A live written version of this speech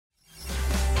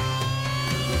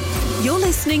You're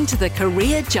listening to the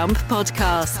Career Jump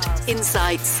podcast.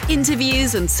 Insights,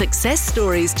 interviews, and success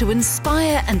stories to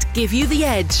inspire and give you the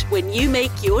edge when you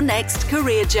make your next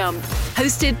career jump.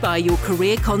 Hosted by your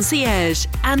career concierge,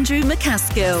 Andrew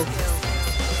McCaskill.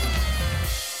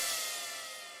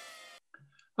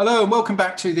 Hello and welcome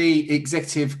back to the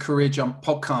Executive Career Jump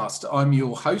podcast. I'm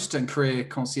your host and career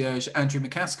concierge, Andrew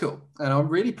McCaskill, and I'm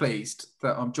really pleased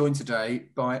that I'm joined today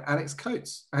by Alex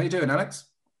Coates. How are you doing, Alex?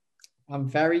 I'm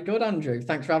very good, Andrew.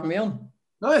 Thanks for having me on.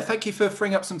 No, thank you for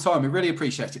freeing up some time. We really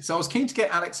appreciate it. So I was keen to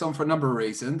get Alex on for a number of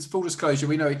reasons. Full disclosure,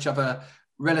 we know each other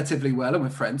relatively well and we're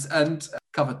friends and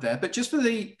covered there. But just for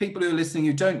the people who are listening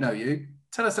who don't know you,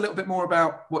 tell us a little bit more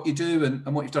about what you do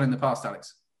and what you've done in the past,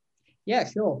 Alex. Yeah,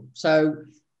 sure. So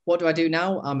what do I do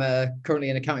now? I'm currently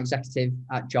an account executive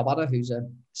at JobAdder, who's a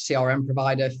CRM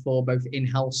provider for both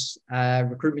in-house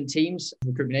recruitment teams,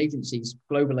 recruitment agencies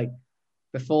globally.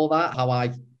 Before that, how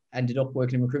I ended up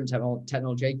working in recruitment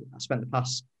technology. I spent the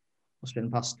past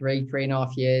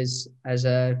 3.5 years as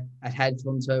a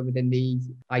headhunter within the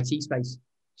IT space.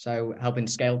 So helping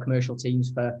scale commercial teams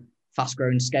for fast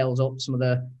growing scales up, some of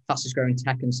the fastest growing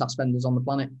tech and SaaS vendors on the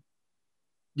planet.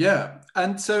 Yeah.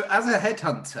 And so as a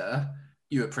headhunter,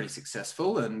 you were pretty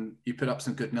successful and you put up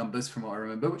some good numbers from what I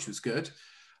remember, which was good.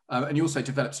 And you also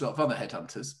developed a lot of other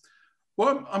headhunters.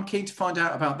 What I'm keen to find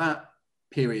out about that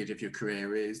period of your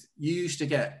career is you used to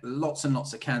get lots and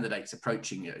lots of candidates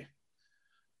approaching you.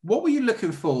 What were you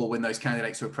looking for when those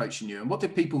candidates were approaching you? And what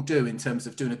did people do in terms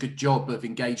of doing a good job of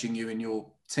engaging you in your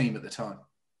team at the time?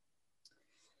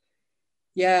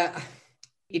 Yeah,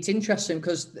 it's interesting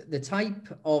because the type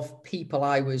of people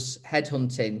I was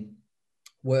headhunting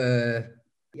were,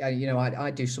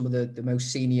 I do some of the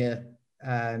most senior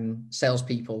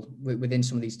salespeople within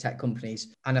some of these tech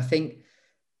companies. And I think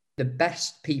the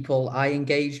best people I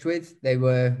engaged with, they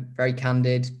were very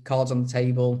candid, cards on the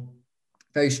table,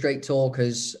 very straight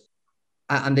talkers,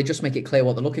 and they just make it clear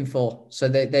what they're looking for. So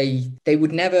they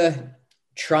would never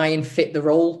try and fit the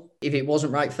role if it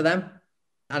wasn't right for them.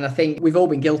 And I think we've all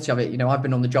been guilty of it. I've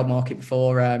been on the job market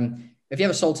before. Have you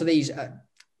ever sold to these?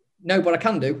 No, but I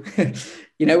can do. And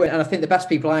I think the best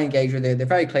people I engage with, they're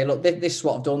very clear. Look, this is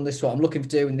what I've done. This is what I'm looking to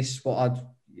do, and this is what I'd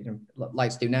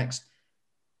like to do next.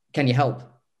 Can you help?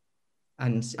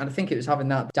 And I think it was having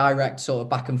that direct sort of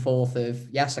back and forth of,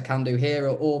 yes, I can do here,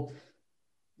 or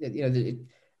a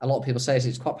lot of people say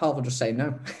it's quite powerful just saying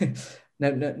no.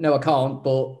 no, I can't.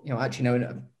 But, actually,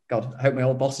 no, God, I hope my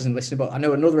old boss isn't listening, but I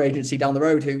know another agency down the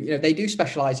road who, they do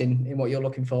specialize in what you're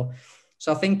looking for.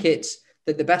 So I think it's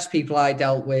that the best people I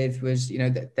dealt with was,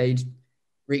 that they'd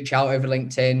reach out over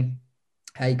LinkedIn.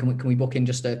 Hey, can we book in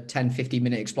just a 10,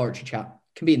 15-minute exploratory chat?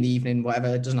 Can be in the evening,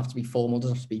 whatever. It doesn't have to be formal.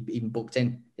 Doesn't have to be even booked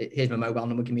in. Here's my mobile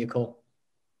number. Give me a call.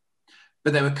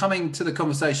 But they were coming to the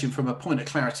conversation from a point of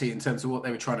clarity in terms of what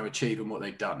they were trying to achieve and what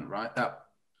they'd done, right?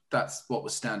 That's what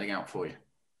was standing out for you.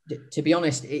 To be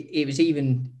honest, it was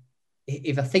even,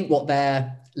 if I think what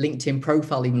their LinkedIn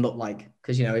profile even looked like,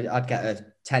 because, I'd get a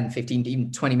 10, 15,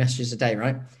 even 20 messages a day,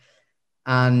 right?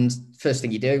 And first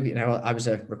thing you do, I was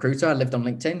a recruiter. I lived on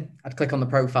LinkedIn. I'd click on the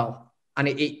profile. And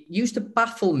it used to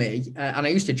baffle me, and I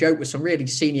used to joke with some really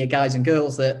senior guys and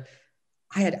girls that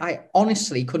I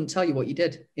honestly couldn't tell you what you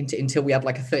did until we had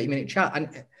like a 30-minute chat.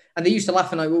 And they used to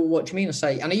laugh and well, what do you mean? I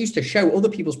say, and I used to show other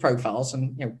people's profiles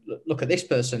and, look at this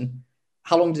person.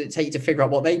 How long did it take you to figure out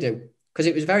what they do? Because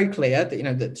it was very clear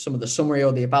that, that some of the summary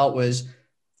or the about was,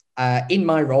 in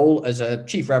my role as a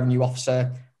chief revenue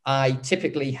officer, I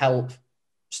typically help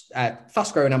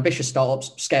fast-growing, ambitious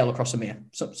startups scale across EMEA,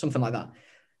 something like that.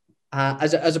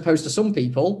 As opposed to some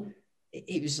people,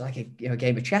 it was like a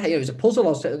game of chess. It was a puzzle.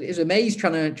 It was a maze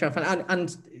trying to find.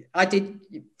 And I did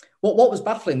what was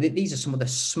baffling. These are some of the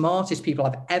smartest people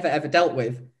I've ever dealt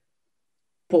with.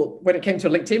 But when it came to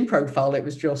a LinkedIn profile, it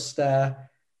was just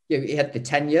he had the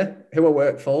tenure, who I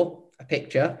worked for, a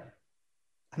picture,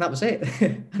 and that was it.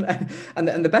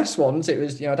 and the best ones, it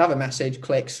was I'd have a message,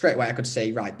 click straight away. I could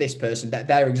see right, this person that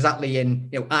they're exactly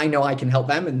in. I know I can help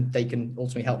them, and they can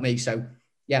ultimately help me. So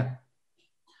yeah.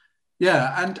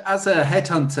 Yeah, and as a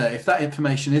headhunter, if that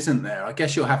information isn't there, I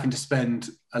guess you're having to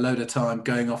spend a load of time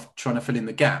going off trying to fill in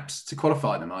the gaps to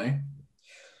qualify them, are you?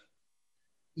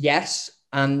 Yes,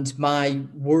 and my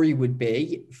worry would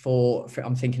be for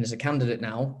I'm thinking as a candidate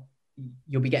now,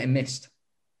 you'll be getting missed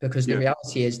because the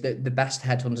reality is that the best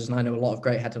headhunters, and I know a lot of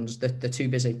great headhunters, they're too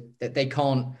busy. That they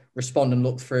can't respond and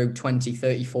look through 20,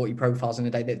 30, 40 profiles in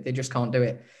a day. They just can't do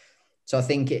it. So I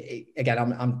think, again,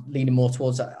 I'm leaning more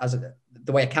towards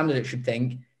the way a candidate should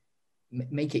think.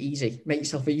 Make it easy. Make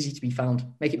yourself easy to be found.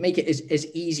 Make it as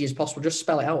easy as possible. Just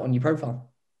spell it out on your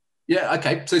profile. Yeah,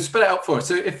 okay. So spell it out for us.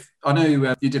 So if I know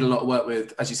you did a lot of work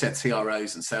with, as you said,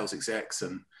 CROs and sales execs,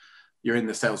 and you're in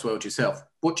the sales world yourself,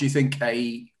 what do you think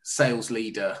a sales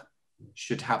leader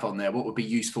should have on there? What would be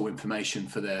useful information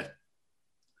for the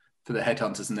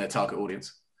headhunters and their target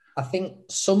audience? I think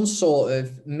some sort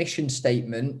of mission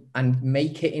statement, and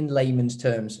make it in layman's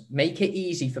terms. Make it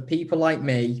easy for people like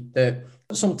me. That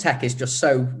some tech is just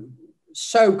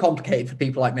so complicated for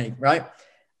people like me, right?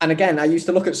 And again, I used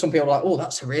to look at some people like, oh,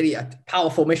 that's a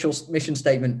powerful mission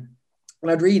statement.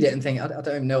 And I'd read it and think, I don't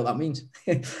even know what that means.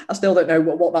 I still don't know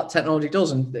what that technology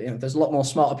does. And there's a lot more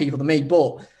smarter people than me.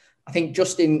 But I think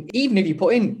even if you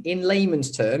put in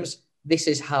layman's terms, this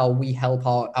is how we help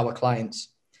our clients.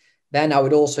 Then I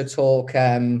would also talk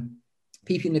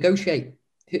people you negotiate.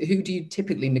 Who do you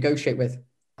typically negotiate with?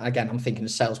 Again, I'm thinking of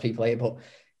salespeople here, but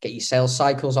get your sales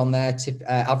cycles on there,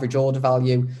 average order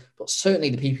value, but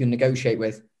certainly the people you negotiate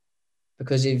with.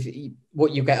 Because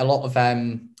what you get a lot of,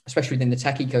 especially within the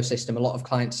tech ecosystem, a lot of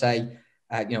clients say,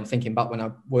 I'm thinking back when I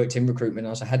worked in recruitment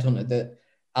as a headhunter, that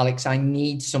Alex, I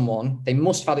need someone. They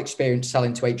must have had experience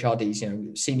selling to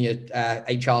HRDs, senior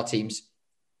HR teams.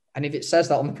 And if it says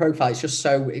that on the profile, it's just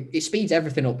it speeds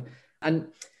everything up. And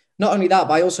not only that,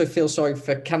 but I also feel sorry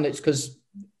for candidates because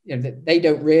they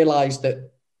don't realize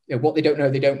that what they don't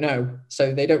know.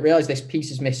 So they don't realize this piece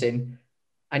is missing.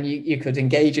 And you could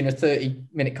engage in a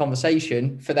 30-minute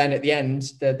conversation for then at the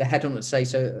end, the headhunter would say,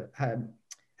 so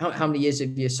how many years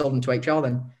have you sold into HR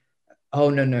then? Oh,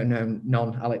 no,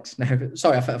 none, Alex. No,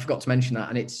 sorry, I forgot to mention that.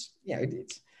 And it's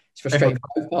frustrating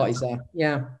for both parties there.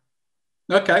 Yeah.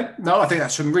 Okay. No, I think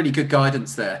that's some really good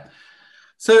guidance there.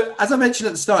 So as I mentioned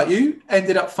at the start, you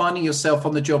ended up finding yourself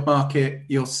on the job market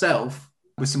yourself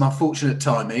with some unfortunate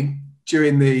timing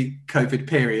during the COVID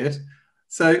period.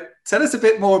 So tell us a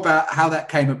bit more about how that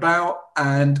came about,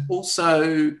 and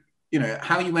also,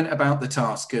 how you went about the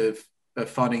task of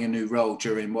finding a new role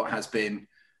during what has been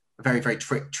a very, very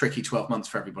tricky 12 months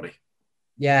for everybody.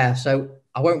 Yeah, so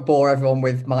I won't bore everyone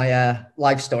with my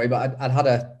life story, but I'd had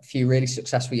a few really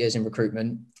successful years in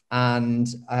recruitment, and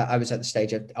I was at the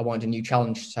stage I wanted a new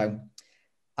challenge. So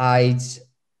I'd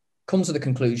come to the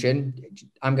conclusion,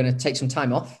 I'm going to take some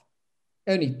time off,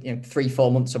 only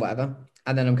 3-4 months or whatever,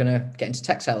 and then I'm going to get into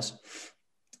tech sales.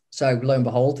 So lo and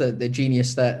behold, the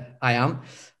genius that I am,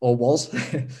 or was,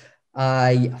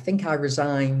 I think I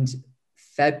resigned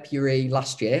February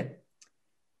last year.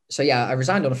 So yeah, I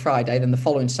resigned on a Friday. Then the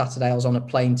following Saturday, I was on a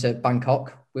plane to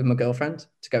Bangkok with my girlfriend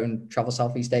to go and travel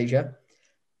Southeast Asia.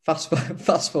 Fast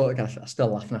forward, gosh, I still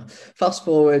laugh now. Fast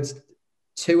forward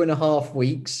 2.5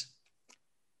 weeks,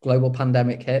 global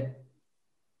pandemic hit.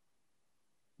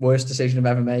 Worst decision I've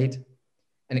ever made.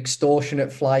 An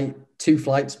extortionate flight, 2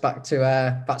 flights back to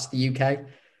the UK.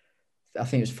 I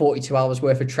think it was 42 hours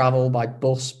worth of travel by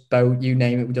bus, boat, you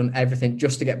name it. We've done everything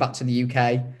just to get back to the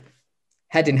UK.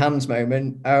 Head in hands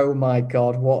moment. Oh my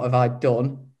God, what have I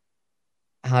done?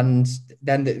 And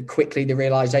then quickly the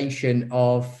realization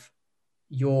of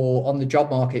you're on the job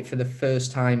market for the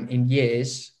first time in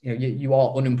years. You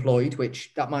are unemployed,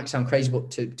 which that might sound crazy,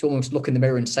 but to almost look in the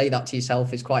mirror and say that to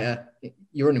yourself is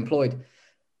you're unemployed.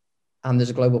 And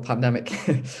there's a global pandemic.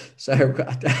 So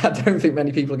I don't think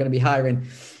many people are going to be hiring.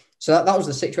 So that was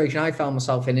the situation I found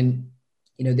myself in. And,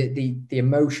 the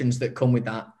emotions that come with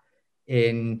that,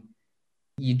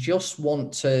 you just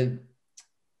want to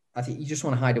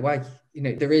hide away.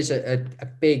 There is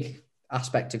a big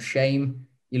aspect of shame.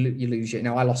 You lose it.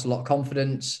 I lost a lot of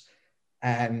confidence.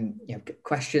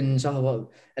 Questions. Oh,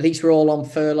 well, at least we're all on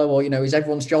furlough, or, is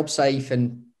everyone's job safe?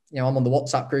 And, I'm on the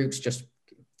WhatsApp groups just,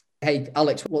 hey,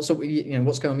 Alex, what's up with you?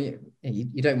 What's going on?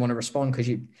 You don't want to respond because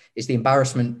it's the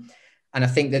embarrassment. And I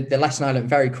think that the lesson I learned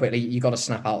very quickly, you got to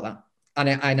snap out of that.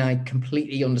 And I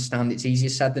completely understand it's easier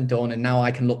said than done. And now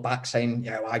I can look back saying,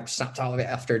 I snapped out of it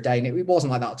after a day. And it wasn't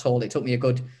like that at all. It took me a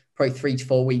good probably 3 to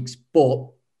 4 weeks. But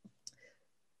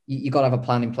you got to have a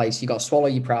plan in place. You got to swallow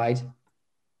your pride.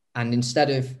 And instead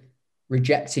of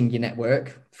rejecting your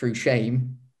network through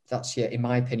shame, in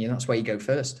my opinion, that's where you go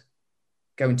first.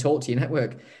 Go and talk to your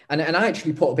network. And I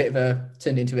actually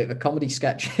turned into a bit of a comedy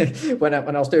sketch when I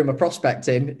was doing my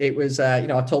prospecting. It was, I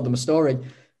told them a story,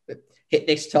 hit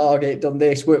this target, done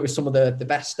this, worked with some of the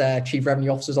best chief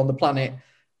revenue officers on the planet,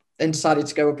 then decided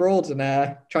to go abroad and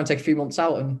try and take a few months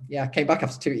out. And I came back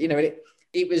after 2,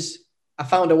 I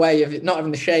found a way of not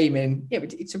having the shame in,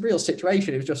 it's a real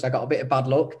situation. It was just, I got a bit of bad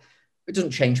luck. It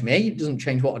doesn't change me. It doesn't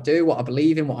change what I do, what I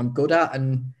believe in, what I'm good at.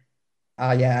 And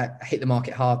I hit the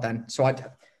market hard then. So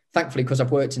thankfully, because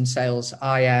I've worked in sales,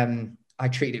 I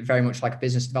treated it very much like a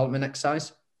business development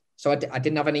exercise. So I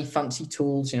didn't have any fancy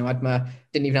tools. Didn't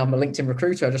even have my LinkedIn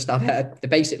recruiter. I just had the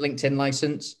basic LinkedIn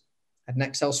license. had an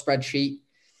Excel spreadsheet.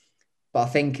 But I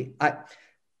think I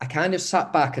kind of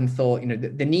sat back and thought,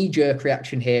 the knee-jerk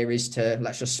reaction here is to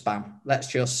let's just spam.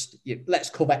 Let's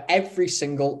cover every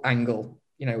single angle.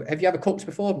 Have you ever cooked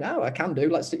before? No, I can do.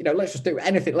 Let's just do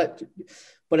anything.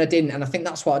 But I didn't. And I think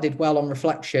that's what I did well on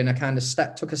reflection. I kind of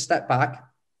took a step back.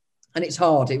 And it's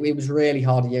hard. It was really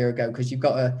hard a year ago because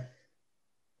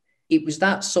it was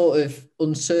that sort of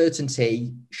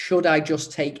uncertainty. Should I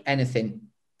just take anything?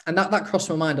 And that crossed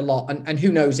my mind a lot. And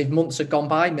who knows, if months had gone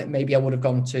by, maybe I would have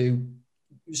gone to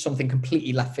something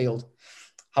completely left field.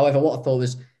 However, what I thought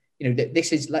was,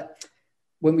 this is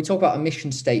when we talk about a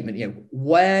mission statement,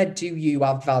 where do you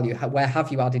add value? Where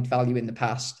have you added value in the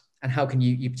past? And how can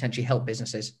you potentially help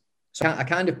businesses? So I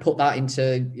kind of put that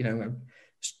into,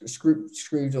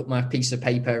 screwed up my piece of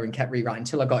paper and kept rewriting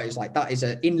until I got it. It's like, that is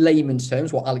in layman's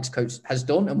terms what Alex Coates has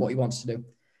done and what he wants to do.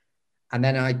 And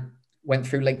then I went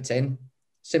through LinkedIn,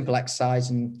 simple exercise,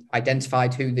 and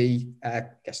identified who the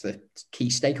key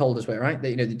stakeholders were, right?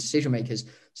 The decision makers.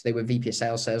 So they were VP of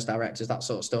sales, sales directors, that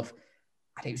sort of stuff.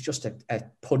 And it was just a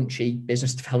punchy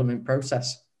business development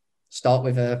process. Start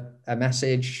with a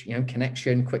message,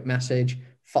 connection, quick message,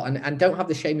 and don't have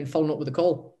the shame in following up with a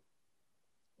call.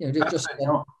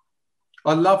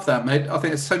 I love that, mate. I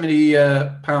think there's so many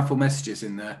powerful messages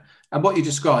in there. And what you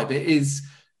describe, it is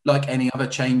like any other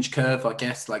change curve, I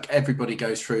guess. Like everybody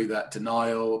goes through that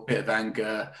denial, bit of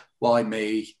anger. Why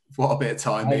me? What a bit of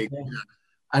timing. Oh, yeah.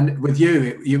 And with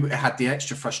you, you had the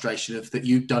extra frustration of that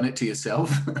you'd done it to yourself.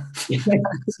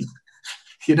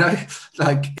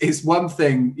 Like it's one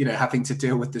thing, having to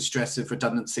deal with the stress of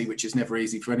redundancy, which is never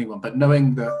easy for anyone. But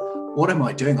knowing that, what am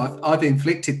I doing? I've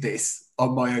inflicted this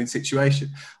on my own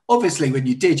situation. Obviously, when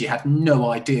you did, you had no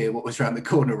idea what was around the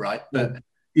corner, right? But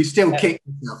you still kicked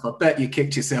yourself. I bet you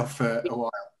kicked yourself for a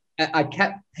while. I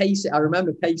kept pacing. I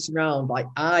remember pacing around, like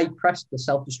I pressed the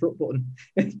self-destruct button.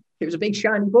 It was a big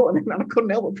shiny button and I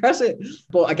couldn't help but press it.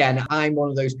 But again, I'm one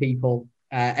of those people,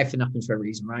 everything happens for a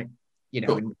reason, right?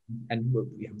 Cool. and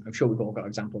I'm sure we've all got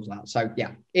examples of that. So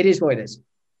yeah, it is what it is.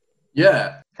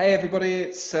 Yeah. Hey everybody,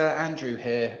 it's Andrew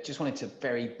here. Just wanted to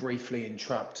very briefly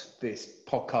interrupt this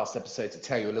podcast episode to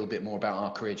tell you a little bit more about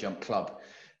our Career Jump Club.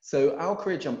 So our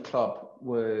Career Jump Club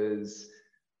was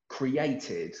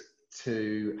created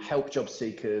to help job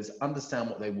seekers understand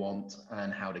what they want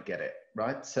and how to get it,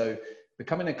 right? So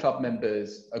becoming a club member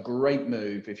is a great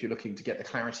move if you're looking to get the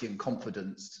clarity and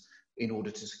confidence in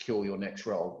order to secure your next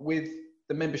role. With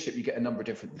the membership, you get a number of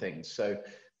different things. So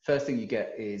first thing you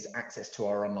get is access to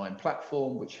our online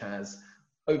platform, which has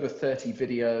over 30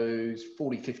 videos,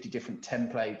 40, 50 different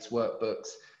templates, workbooks,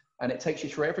 and it takes you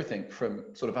through everything from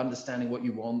sort of understanding what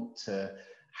you want to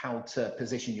how to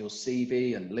position your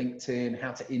CV and LinkedIn,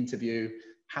 how to interview,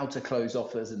 how to close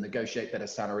offers and negotiate better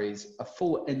salaries, a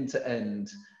full end-to-end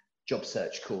job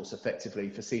search course effectively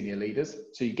for senior leaders.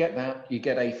 So you get that, you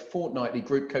get a fortnightly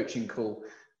group coaching call,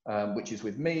 which is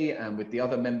with me and with the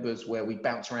other members, where we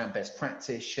bounce around best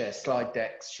practice, share slide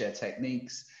decks, share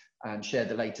techniques, and share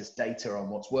the latest data on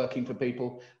what's working for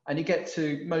people. And you get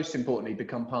to, most importantly,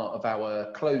 become part of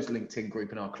our closed LinkedIn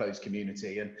group and our closed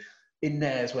community. And in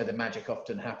there is where the magic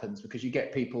often happens, because you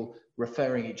get people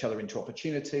referring each other into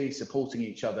opportunity, supporting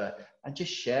each other, and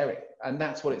just sharing. And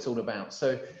that's what it's all about.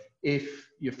 So if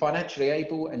you're financially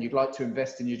able and you'd like to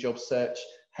invest in your job search,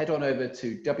 head on over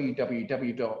to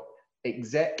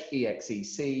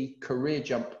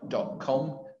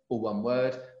www.careerjump.com, all one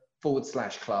word,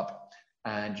 /club,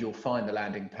 and you'll find the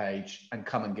landing page and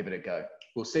come and give it a go.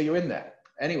 We'll see you in there.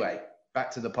 Anyway,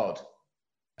 back to the pod.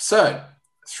 So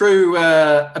through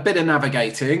a bit of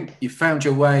navigating, you found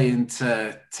your way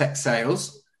into tech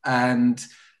sales, and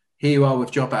here you are with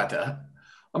JobAdder.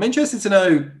 I'm interested to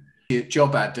know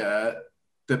JobAdder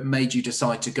that made you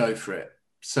decide to go for it.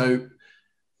 So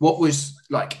what was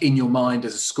like in your mind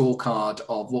as a scorecard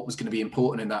of what was going to be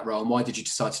important in that role, and why did you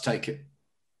decide to take it?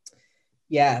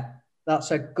 Yeah,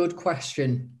 that's a good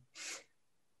question.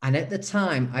 And at the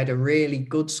time, I had a really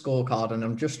good scorecard, and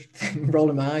I'm just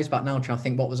rolling my eyes back now trying to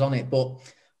think what was on it. But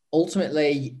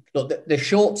ultimately, look, the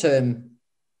short-term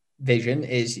vision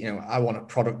is, I want a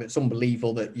product that's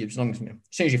unbelievable, that as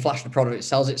soon as you flash the product, it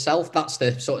sells itself. That's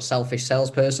the sort of selfish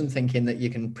salesperson thinking that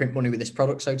you can print money with this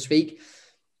product, so to speak.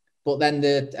 But then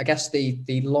the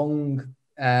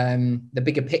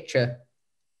bigger picture,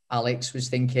 Alex, was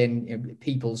thinking,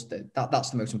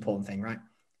 that's the most important thing, right?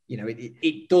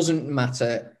 It doesn't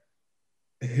matter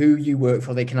who you work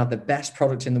for. They can have the best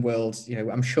product in the world.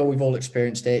 I'm sure we've all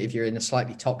experienced it. If you're in a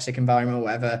slightly toxic environment or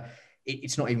whatever,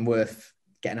 it's not even worth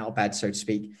getting out of bed, so to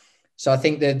speak. So I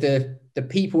think the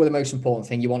people were the most important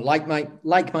thing. You want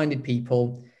like-minded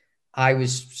people. I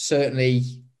was certainly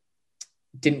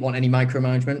didn't want any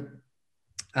micromanagement.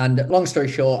 And long story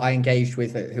short, I engaged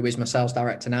with who is my sales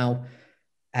director now.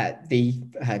 I don't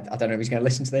know if he's going to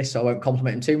listen to this, so I won't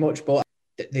compliment him too much, but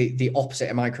the opposite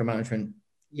of micromanagement.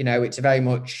 You know, it's a very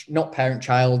much not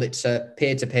parent-child, it's a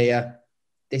peer-to-peer.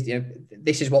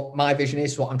 This is what my vision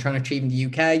is, what I'm trying to achieve in the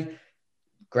UK.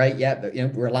 Great, yeah, but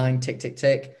we're aligned, tick, tick,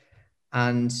 tick.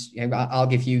 And I'll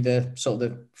give you the sort of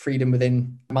the freedom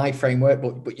within my framework,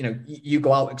 but you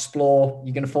go out, explore,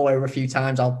 you're going to fall over a few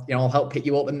times. I'll help pick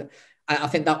you up. And I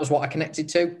think that was what I connected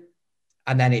to.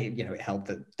 And then it helped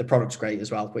that the product's great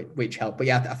as well, which helped. But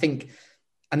yeah, I think,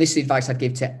 and this is the advice I'd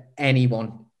give to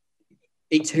anyone.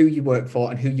 It's who you work for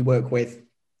and who you work with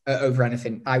over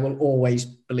anything. I will always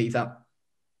believe that.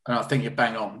 And I think you're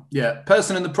bang on. Yeah.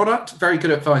 Person and the product, very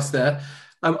good advice there.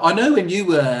 I know when you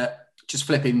were just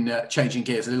changing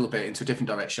gears a little bit into a different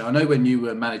direction, I know when you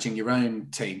were managing your own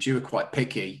teams, you were quite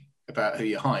picky about who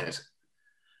you hired.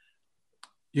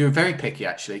 You were very picky,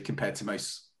 actually, compared to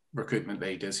most recruitment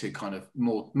leaders who kind of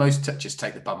most just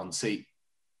take the bum on the seat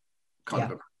kind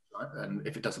of approach, right? And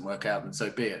if it doesn't work out, then so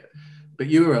be it. But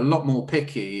you were a lot more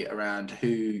picky around who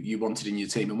you wanted in your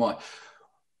team and why.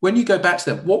 When you go back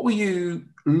to them, what were you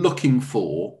looking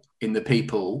for in the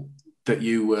people that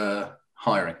you were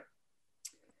hiring?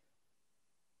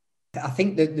 I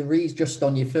think that the reason, just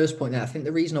on your first point there, I think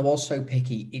the reason I was so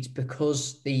picky, it's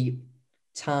because the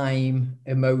time,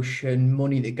 emotion,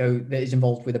 money that is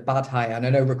involved with a bad hire. And I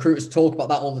know recruiters talk about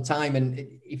that all the time.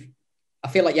 And I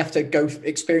feel like you have to go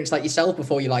experience that yourself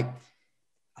before you're like,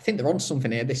 I think they're on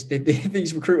something here.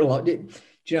 These recruiter lot. Do you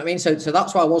know what I mean? So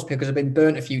that's why I was, because I've been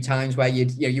burnt a few times where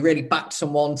you really backed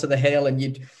someone to the hill and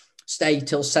you'd stay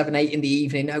till 7, 8 in the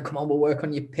evening. No, come on, we'll work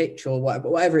on your pitch or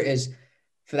whatever it is,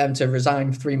 for them to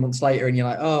resign 3 months later. And you're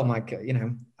like, oh my God,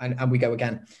 and we go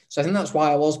again. So I think that's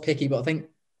why I was picky. But I think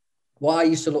what I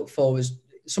used to look for was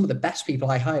some of the best people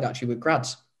I hired actually were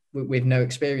grads with no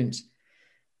experience.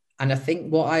 And I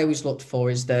think what I always looked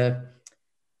for is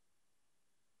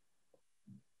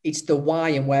it's the why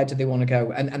and where do they want to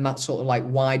go? And that's sort of like,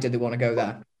 why do they want to go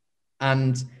there?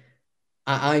 And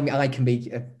I can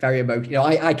be very emotional.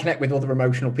 I connect with other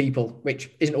emotional people, which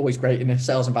isn't always great in a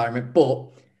sales environment. But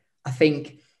I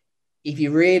think if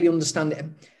you really understand it,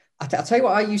 I'll tell you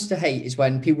what I used to hate is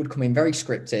when people would come in very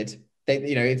scripted.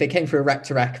 If they came through a rec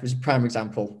to rec, was a prime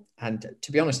example. And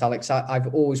to be honest, Alex,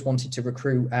 I've always wanted to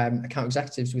recruit account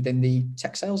executives within the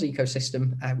tech sales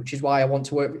ecosystem, which is why I want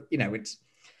to work. It's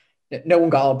no one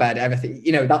got out of bed, everything,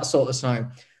 that sort of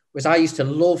scenario. Was I used to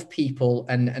love people,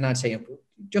 and I'd say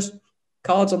just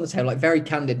cards on the table, like very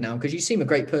candid now, because you seem a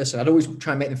great person. I'd always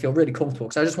try and make them feel really comfortable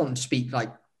because I just want them to speak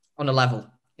like on a level.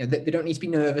 They don't need to be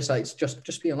nervous. Like, it's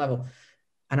just be on level.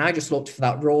 And I just looked for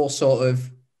that raw sort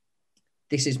of,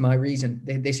 this is my reason.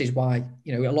 This is why,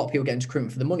 a lot of people get into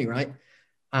recruitment for the money, right?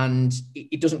 And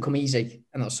it doesn't come easy.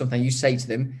 And that's something you say to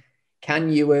them.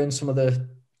 Can you earn some of the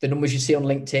numbers you see on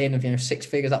LinkedIn of, 6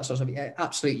 figures, that sort of stuff? Yeah,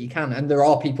 absolutely you can. And there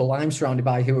are people I'm surrounded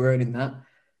by who are earning that.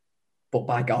 But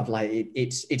by God, like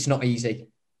it's not easy.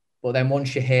 But then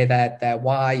once you hear their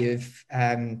why of,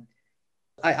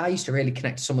 I used to really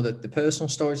connect to some of the personal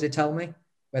stories they tell me,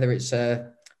 whether it's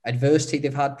adversity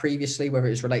they've had previously, whether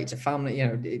it's related to family,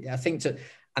 I think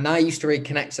and I used to really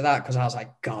connect to that because I was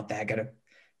like, God, they're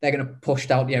gonna push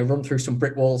down, run through some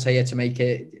brick walls here to make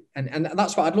it, and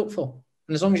that's what I'd look for.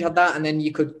 And as long as you had that, and then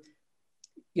you could,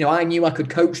 I knew I could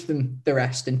coach them the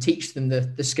rest and teach them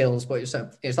the skills, but it's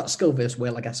that skill versus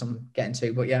will, I guess I'm getting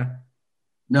to, but yeah.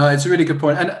 No, it's a really good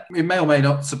point. And it may or may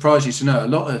not surprise you to know a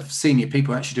lot of senior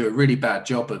people actually do a really bad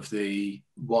job of the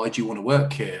why do you want to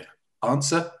work here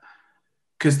answer,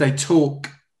 because they talk,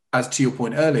 as to your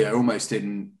point earlier,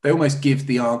 they almost give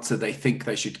the answer they think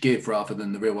they should give rather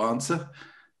than the real answer.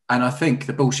 And I think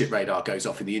the bullshit radar goes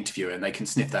off in the interview and they can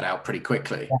sniff that out pretty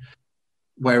quickly. Yeah.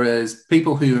 Whereas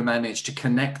people who manage to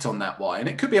connect on that why, and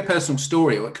it could be a personal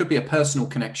story or it could be a personal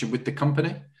connection with the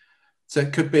company. So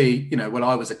it could be, well,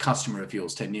 I was a customer of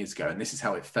yours 10 years ago and this is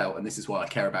how it felt and this is why I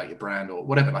care about your brand or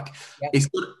whatever. Yeah.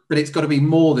 It's got to be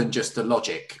more than just the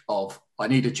logic of I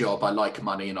need a job, I like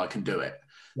money and I can do it.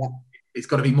 Yeah. It's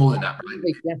got to be more than that,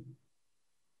 right? Yeah.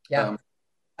 Yeah.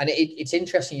 And it's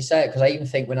interesting you say it, because I even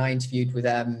think when I interviewed with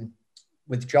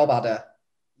JobAdder,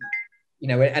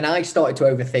 and I started to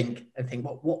overthink and think,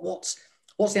 what's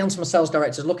the answer my sales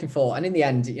director's looking for? And in the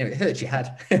end, it hurts your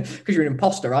head because you're an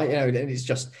imposter, right? And it's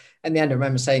just, in the end, I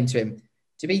remember saying to him,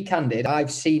 to be candid,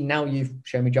 I've seen, now you've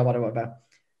shown me JobAdder, whatever,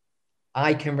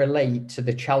 I can relate to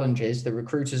the challenges that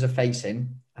recruiters are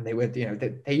facing. And they were,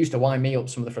 they used to wind me up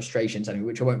some of the frustrations, anyway,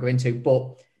 which I won't go into,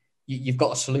 but you've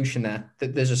got a solution there.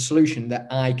 There's a solution that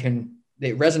I can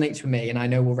It resonates with me, and I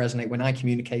know will resonate when I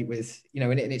communicate with,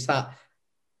 and it's that.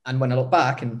 And when I look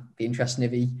back, and be interesting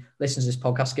if he listens to this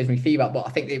podcast, gives me feedback, but I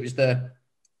think it was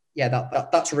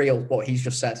that's real, what he's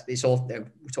just said. It's all,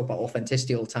 we talk about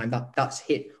authenticity all the time. That's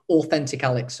hit authentic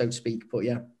Alex, so to speak. But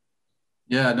yeah.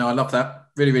 Yeah, no, I love that.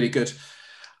 Really, really good.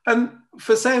 And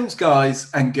for sales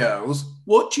guys and girls,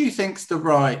 what do you think's the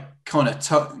right kind of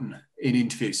tone in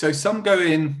interviews? So some go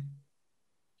in,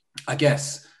 I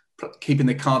guess, keeping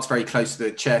the cards very close to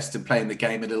the chest and playing the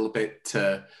game a little bit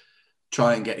to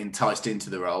try and get enticed into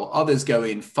the role. Others go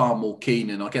in far more keen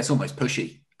and I guess almost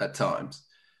pushy at times.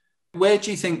 Where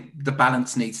do you think the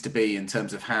balance needs to be in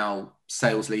terms of how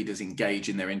sales leaders engage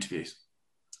in their interviews?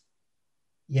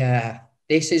 Yeah,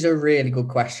 this is a really good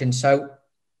question. So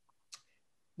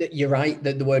you're right,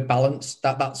 that the word balance,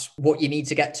 that's what you need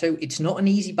to get to. It's not an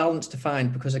easy balance to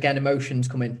find because, again, emotions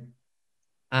come in.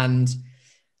 And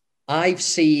I've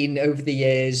seen over the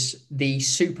years the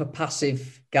super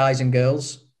passive guys and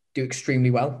girls do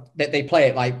extremely well. They play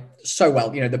it like so well,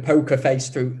 the poker face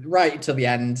through right till the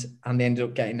end, and they ended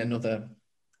up getting another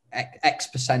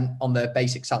X% on their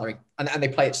basic salary. And they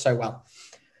play it so well.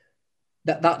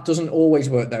 That doesn't always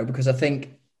work though, because I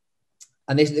think,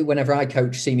 and this, whenever I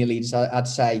coach senior leaders, I'd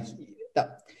say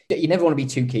that you never want to be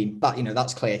too keen.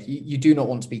 That's clear. You do not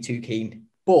want to be too keen,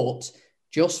 but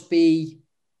just be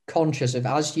conscious of,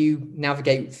 as you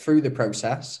navigate through the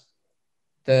process,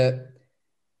 that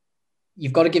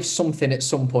you've got to give something at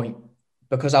some point.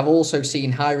 Because I've also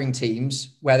seen hiring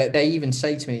teams where they even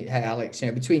say to me, "Hey, Alex,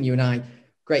 between you and I,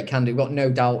 great candidate, got no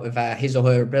doubt of his or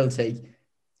her ability,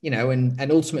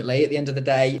 and ultimately at the end of the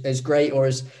day, as great or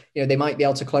as, they might be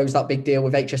able to close that big deal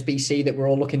with HSBC that we're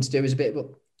all looking to do is a bit, but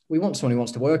we want someone who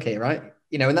wants to work here, right?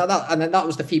 And that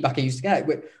was the feedback I used to get.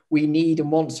 We need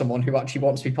and want someone who actually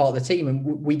wants to be part of the team, and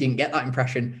we didn't get that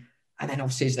impression. And then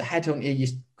obviously as the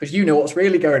headhunter, because what's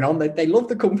really going on. They love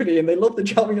the company and they love the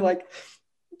job, and you're like,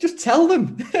 just tell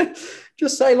them,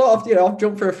 just say, look, I've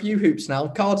jumped for a few hoops now,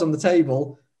 cards on the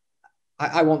table.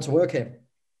 I want to work here.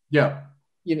 Yeah.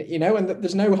 And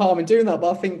there's no harm in doing that.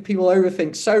 But I think people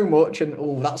overthink so much,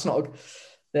 and that's not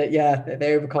that. Yeah,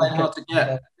 they overcomplicate.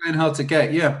 Hard to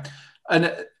get. Yeah. And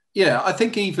I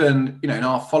think even, in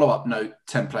our follow-up note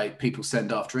template people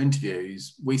send after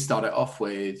interviews, we start it off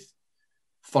with,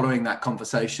 following that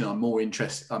conversation, I'm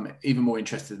even more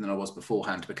interested than I was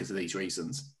beforehand because of these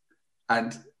reasons.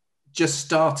 And just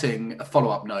starting a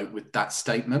follow-up note with that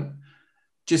statement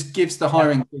just gives the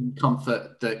hiring team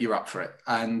comfort that you're up for it.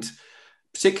 And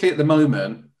particularly at the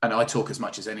moment, and I talk as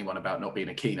much as anyone about not being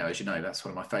a keynote, as you know, that's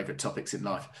one of my favorite topics in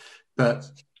life. But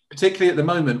particularly at the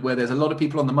moment where there's a lot of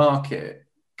people on the market,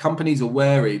 companies are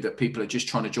wary that people are just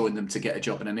trying to join them to get a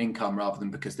job and an income rather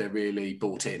than because they're really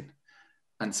bought in.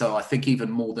 And so I think even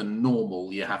more than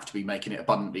normal, you have to be making it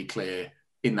abundantly clear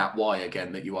in that why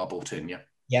again that you are bought in. Yeah.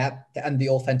 Yeah, and the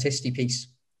authenticity piece.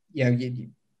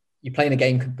 You're playing a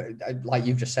game, like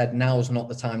you've just said. Now's not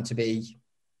the time to be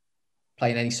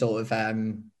playing any sort of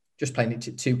just playing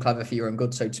it too clever for your own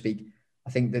good, so to speak.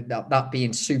 I think that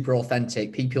being super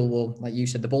authentic, people will, like you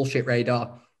said, the bullshit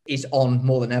radar is on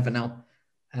more than ever now.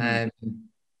 So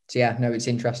yeah, no, it's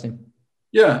interesting.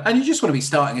 Yeah, and you just want to be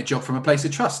starting a job from a place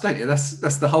of trust, don't you? That's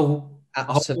the whole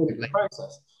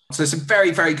process. So some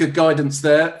very, very good guidance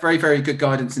there. Very, very good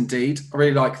guidance indeed. I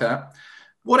really like that.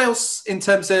 What else in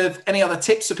terms of any other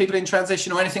tips for people in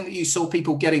transition or anything that you saw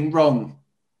people getting wrong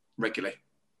regularly?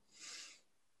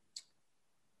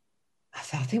 I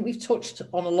think we've touched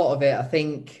on a lot of it. I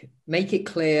think make it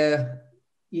clear.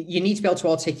 You need to be able to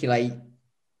articulate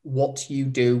what you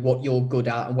do, what you're good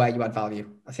at, and where you add value.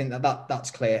 I think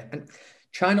that's clear. And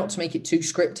try not to make it too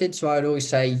scripted. So I would always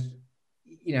say,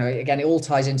 again, it all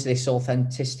ties into this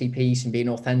authenticity piece and being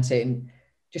authentic, and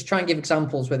just try and give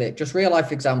examples with it. Just real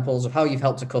life examples of how you've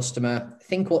helped a customer.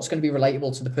 Think what's going to be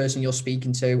relatable to the person you're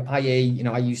speaking to. I.e.,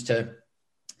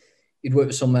 you'd work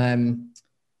with some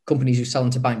companies who sell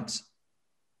into banks.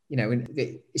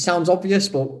 It sounds obvious,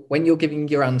 but when you're giving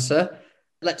your answer,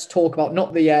 let's talk about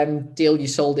not the deal you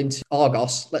sold into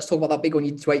Argos. Let's talk about that big one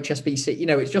you did to HSBC.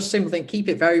 It's just simple thing. Keep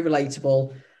it very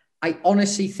relatable. I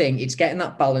honestly think it's getting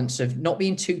that balance of not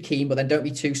being too keen, but then don't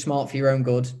be too smart for your own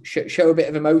good. Show a bit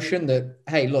of emotion that,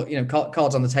 hey, look,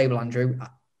 cards on the table, Andrew.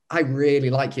 I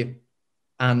really like you.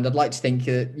 And I'd like to think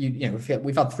that,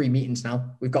 we've had 3 meetings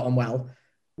now. We've got on well.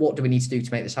 What do we need to do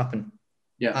to make this happen?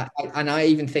 Yeah. And I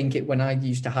even think it when I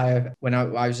used to hire, when I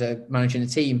was managing a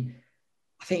team,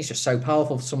 I think it's just so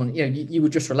powerful for someone, you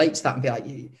would just relate to that and be like,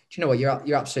 do you know what?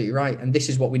 You're absolutely right. And this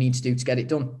is what we need to do to get it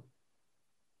done.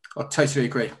 I totally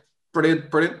agree.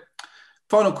 Brilliant.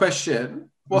 Final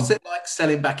question. What's it like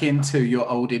selling back into your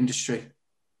old industry?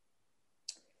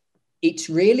 It's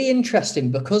really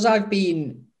interesting because I've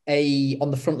been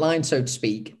on the front line, so to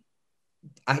speak.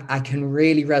 I can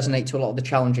really resonate to a lot of the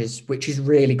challenges, which is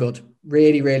really good,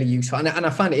 really, really useful. And I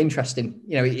find it interesting.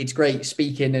 You know, it's great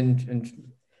speaking and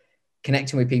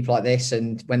connecting with people like this.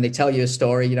 And when they tell you a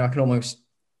story, you know, I can almost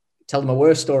tell them a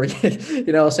worse story.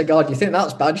 You know, I'll say, God, you think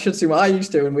that's bad? You should see what I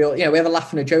used to. And we have a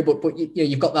laugh and a joke, but you know,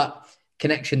 you've got that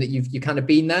connection that you've kind of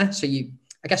been there. So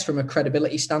I guess from a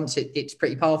credibility stance, it's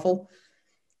pretty powerful.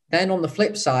 Then on the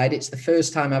flip side, it's the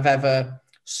first time I've ever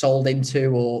sold into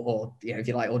or you know, if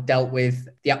you like, or dealt with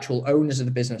the actual owners of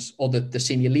the business or the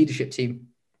senior leadership team.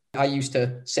 I used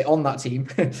to sit on that team.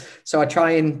 So I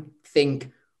try and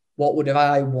think, what would have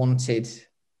I wanted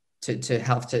to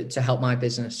have to help my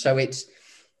business? So it's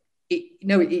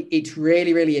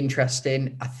really, really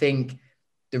interesting. I think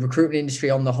the recruitment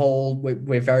industry on the whole,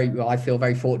 I feel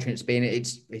very fortunate to be in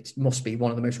it. It must be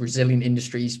one of the most resilient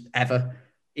industries ever,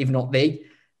 if not the.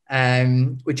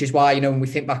 Which is why, you know, when we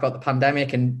think back about the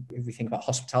pandemic and if we think about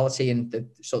hospitality and the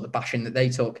sort of the bashing that they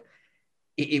took,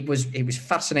 it was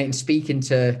fascinating speaking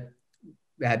to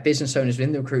business owners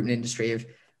within the recruitment industry of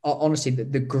honestly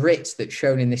the grit that's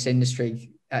shown in this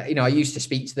industry. You know, I used to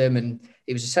speak to them and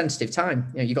it was a sensitive time.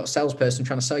 You know, you got a salesperson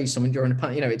trying to sell you something during a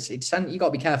pandemic. You know, you got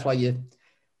to be careful how you.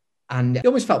 And you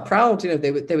almost felt proud. You know,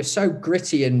 they were so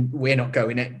gritty and we're not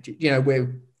going it. You know,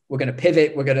 we're going to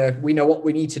pivot. We know what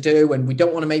we need to do and we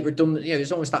don't want to make redundant. You know,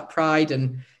 there's almost that pride.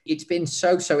 And it's been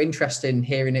so interesting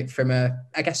hearing it from an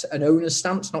owner's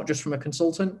stance, not just from a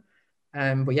consultant.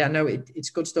 But yeah, no, it's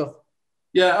good stuff.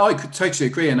 Yeah, I could totally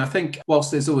agree. And I think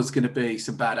whilst there's always going to be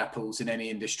some bad apples in any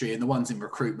industry and the ones in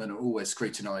recruitment are always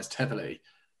scrutinized heavily,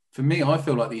 for me, I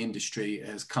feel like the industry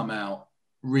has come out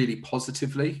really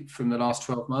positively from the last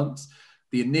 12 months.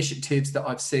 The initiatives that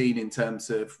I've seen in terms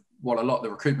of what a lot of the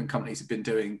recruitment companies have been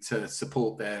doing to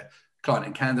support their client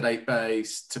and candidate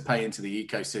base, to pay into the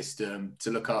ecosystem,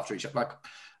 to look after each other. Like,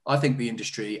 I think the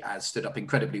industry has stood up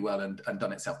incredibly well and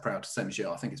done itself proud, same as you.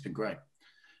 I think it's been great.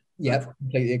 Yeah,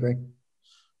 completely agree.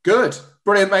 Good.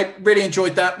 Brilliant, mate. Really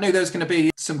enjoyed that. Knew there was going to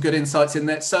be some good insights in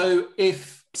there. So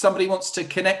if somebody wants to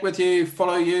connect with you,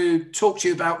 follow you, talk to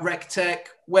you about RecTech,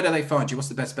 where do they find you? What's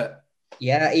the best bet?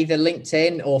 Yeah, either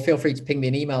LinkedIn or feel free to ping me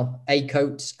an email,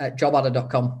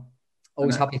 acoates@jobadder.com.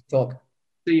 Always happy to talk.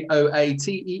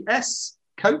 COATES,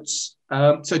 Coates.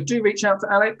 So do reach out to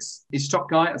Alex. He's a top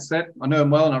guy, as I said. I know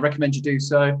him well and I recommend you do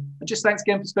so. And just thanks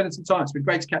again for spending some time. It's been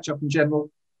great to catch up in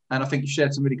general. And I think you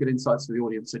shared some really good insights for the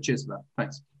audience. So cheers for that.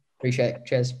 Thanks. Appreciate it.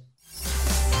 Cheers.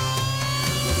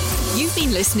 You've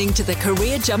been listening to the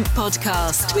Career Jump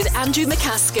podcast with Andrew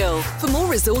McCaskill. For more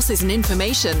resources and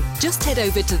information, just head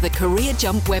over to the Career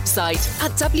Jump website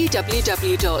at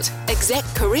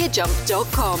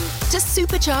www.execcareerjump.com to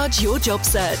supercharge your job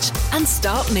search and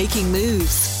start making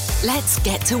moves. Let's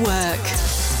get to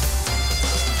work.